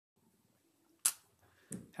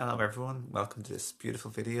Hello everyone, welcome to this beautiful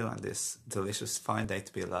video on this delicious fine day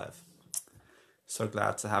to be alive. So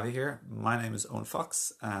glad to have you here. My name is Owen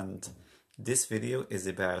and this video is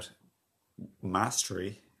about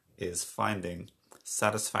mastery is finding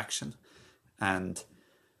satisfaction and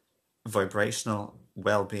vibrational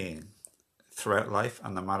well-being throughout life,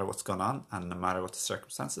 and no matter what's going on and no matter what the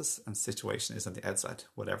circumstances and situation is on the outside,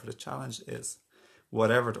 whatever the challenge is,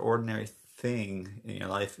 whatever the ordinary thing in your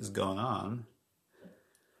life is going on.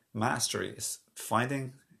 Mastery is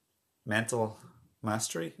finding mental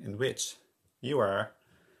mastery in which you are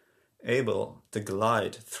able to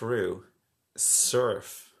glide through,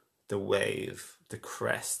 surf the wave, the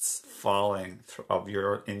crests falling through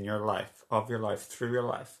your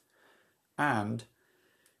life, and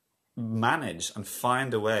manage and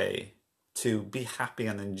find a way to be happy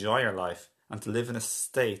and enjoy your life and to live in a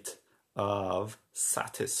state of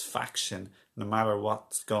satisfaction no matter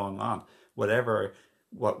what's going on.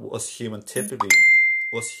 What us human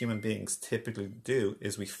beings typically do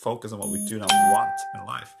is we focus on what we do not want in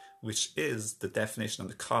life, which is the definition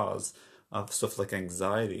and the cause of stuff like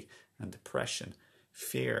anxiety and depression,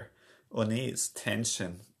 fear, unease,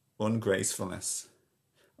 tension, ungracefulness.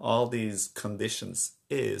 All these conditions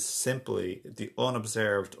is simply the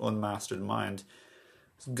unobserved, unmastered mind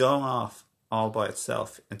going off all by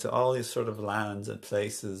itself into all these sort of lands and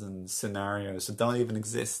places and scenarios that don't even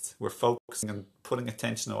exist. We're focusing on putting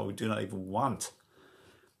attention on what we do not even want,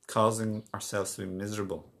 causing ourselves to be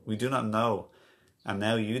miserable. We do not know, and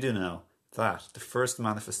now you do know, that the first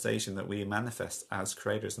manifestation that we manifest as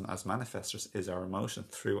creators and as manifestors is our emotion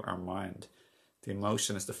through our mind. The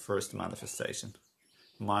emotion is the first manifestation.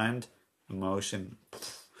 Mind, emotion,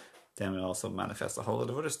 then we also manifest a whole lot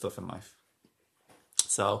of other stuff in life.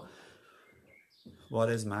 So, what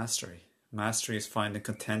is mastery? Mastery is finding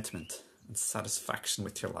contentment and satisfaction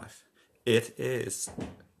with your life. It is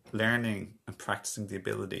learning and practicing the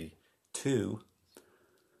ability to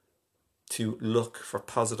look for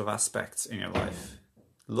positive aspects in your life.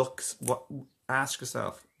 Ask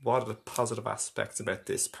yourself, what are the positive aspects about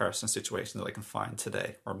this person situation that I can find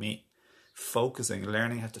today, or me? Focusing,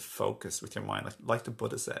 learning how to focus with your mind, like the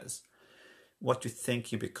Buddha says. What you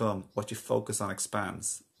think you become, what you focus on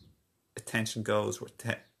expands. Attention goes where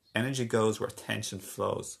energy goes, where attention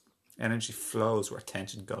flows. Energy flows where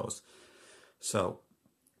attention goes. So,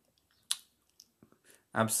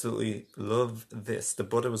 absolutely love this. The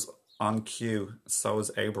Buddha was on cue, so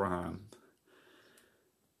is Abraham.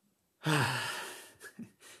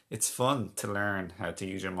 It's fun to learn how to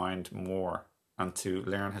use your mind more and to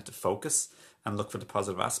learn how to focus and look for the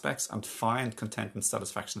positive aspects and find contentment,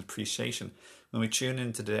 satisfaction, appreciation. When we tune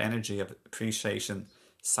into the energy of appreciation,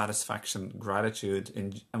 satisfaction, gratitude,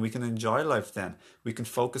 and we can enjoy life then. We can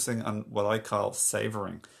focusing on what I call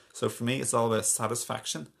savoring. So for me, it's all about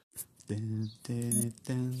satisfaction.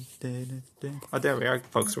 Oh, there we are,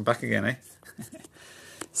 folks. We're back again, eh?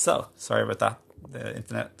 So, sorry about that. The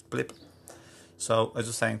internet blip. So, I was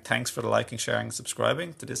just saying thanks for the liking, sharing, and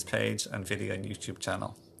subscribing to this page and video and YouTube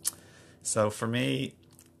channel. So for me,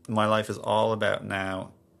 my life is all about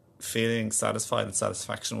now feeling satisfied and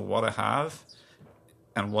satisfaction with what I have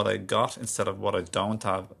and what I got instead of what I don't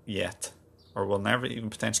have yet or will never even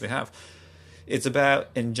potentially have. It's about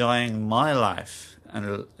enjoying my life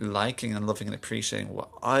and liking and loving and appreciating what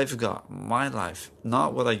I've got, my life,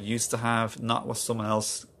 not what I used to have, not what someone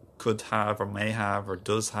else could have or may have or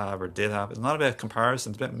does have or did have. It's not about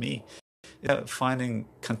comparison, it's about me. It's about finding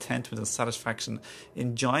contentment and satisfaction,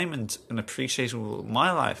 enjoyment and appreciation with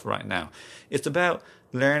my life right now. It's about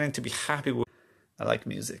learning to be happy with. I like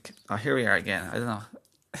music. Oh, here we are again. I don't know.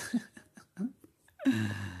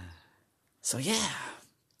 So yeah,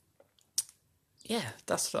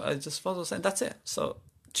 that's what I just was saying. That's it. So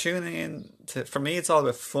tuning in to, for me, it's all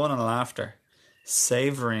about fun and laughter,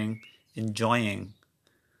 savoring, enjoying,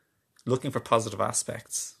 looking for positive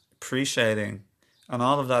aspects, appreciating, and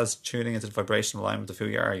all of that is tuning into the vibrational alignment of who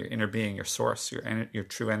you are, your inner being, your source, your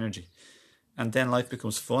true energy. And then life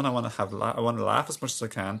becomes fun. I want to laugh as much as I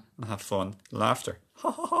can and have fun, laughter.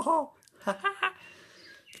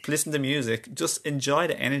 Listen to music, just enjoy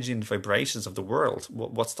the energy and vibrations of the world,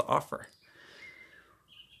 what's to offer.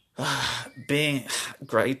 Being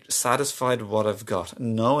great, satisfied with what I've got,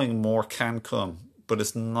 knowing more can come, but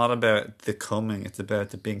it's not about the coming, it's about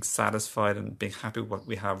the being satisfied and being happy with what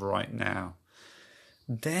we have right now.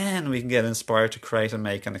 Then we can get inspired to create and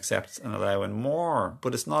make and accept and allow in more,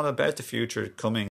 but it's not about the future coming.